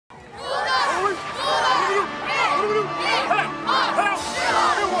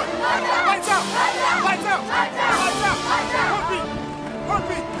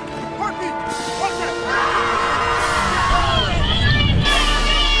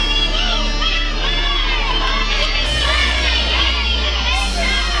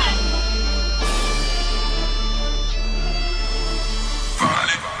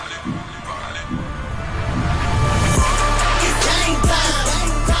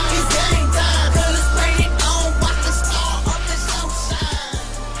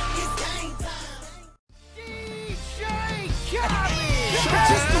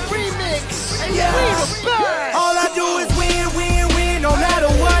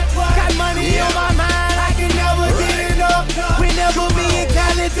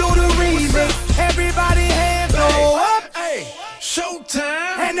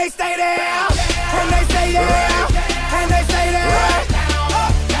stay there. And they stay there. And they stay there.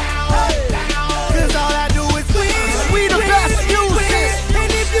 Cause all I do is win. We the best music.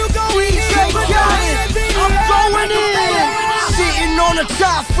 And if you go DJ Khaled, I'm going in. Sitting on the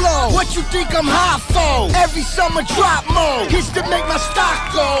top floor. What you think I'm high for? Every summer drop mode. Hits to make my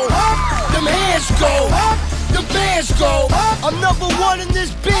stock go up. Them hands go up. The bands go up. I'm number one in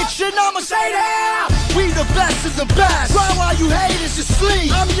this bitch and I'ma stay there. We the best of the best. Try while you haters asleep.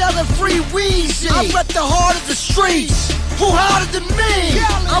 I'm yelling free Weezy. I rep the heart of the streets. Who harder than me?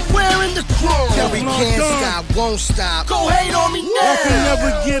 I'm wearing the crown. Yeah, we can't stop, won't stop. Go hate on me now. I can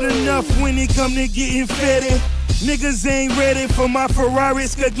never get enough when it come to getting fitted. Niggas ain't ready for my Ferrari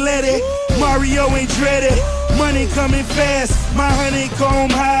Scaglietti. Mario ain't dreaded. Money coming fast. My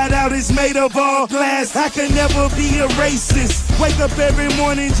honeycomb hideout is made of all glass. I can never be a racist. Wake up every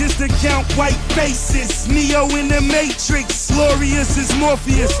morning just to count white faces. Neo in the Matrix. Glorious as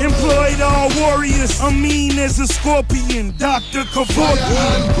Morpheus. Employed all warriors. I'm mean as a scorpion. Dr.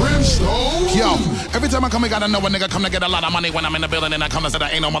 Kevorkian. Yo, every time I come, I gotta know a nigga come to get a lot of money when I'm in the building and I come to say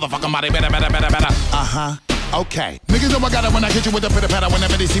there ain't no motherfucking body. Better. Okay. Niggas know I got it when I hit you with the pitter patter.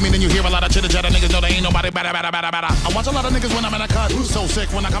 Whenever they see me, then you hear a lot of chitter chatter. Niggas know there ain't nobody better. I watch a lot of niggas when I'm in a cut. So sick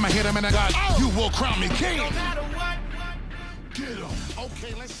when I come and hit them in the gut. You will crown me king. Get 'em.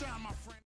 Okay, let's shine my